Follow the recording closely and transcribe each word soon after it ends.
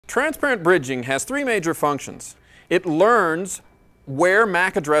Transparent bridging has three major functions. It learns where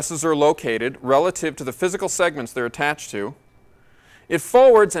MAC addresses are located relative to the physical segments they're attached to. It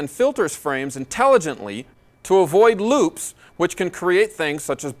forwards and filters frames intelligently to avoid loops, which can create things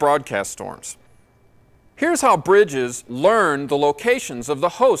such as broadcast storms. Here's how bridges learn the locations of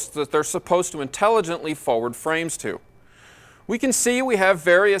the hosts that they're supposed to intelligently forward frames to. We can see we have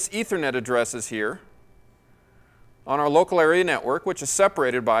various Ethernet addresses here on our local area network, which is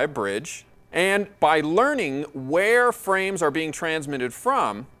separated by a bridge. And by learning where frames are being transmitted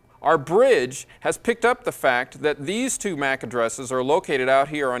from, our bridge has picked up the fact that these two MAC addresses are located out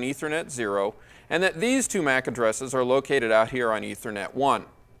here on Ethernet 0, and that these two MAC addresses are located out here on Ethernet 1.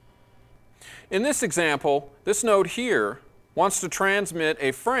 In this example, this node here wants to transmit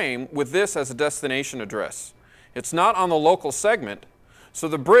a frame with this as a destination address. It's not on the local segment, so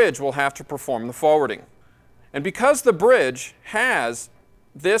the bridge will have to perform the forwarding. And because the bridge has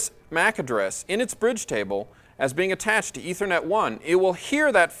this MAC address in its bridge table as being attached to Ethernet 1, it will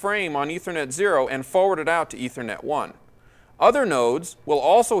hear that frame on Ethernet 0 and forward it out to Ethernet 1. Other nodes will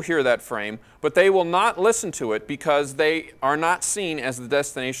also hear that frame, but they will not listen to it because they are not seen as the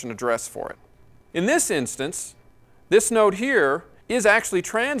destination address for it. In this instance, this node here is actually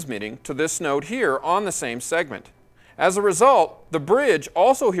transmitting to this node here on the same segment. As a result, the bridge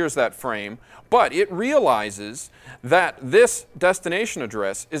also hears that frame, but it realizes that this destination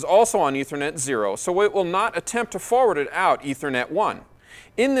address is also on Ethernet 0, so it will not attempt to forward it out Ethernet 1.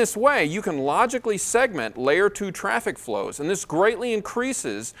 In this way, you can logically segment Layer 2 traffic flows, and this greatly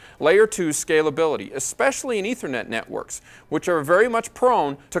increases Layer 2 scalability, especially in Ethernet networks, which are very much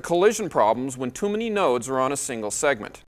prone to collision problems when too many nodes are on a single segment.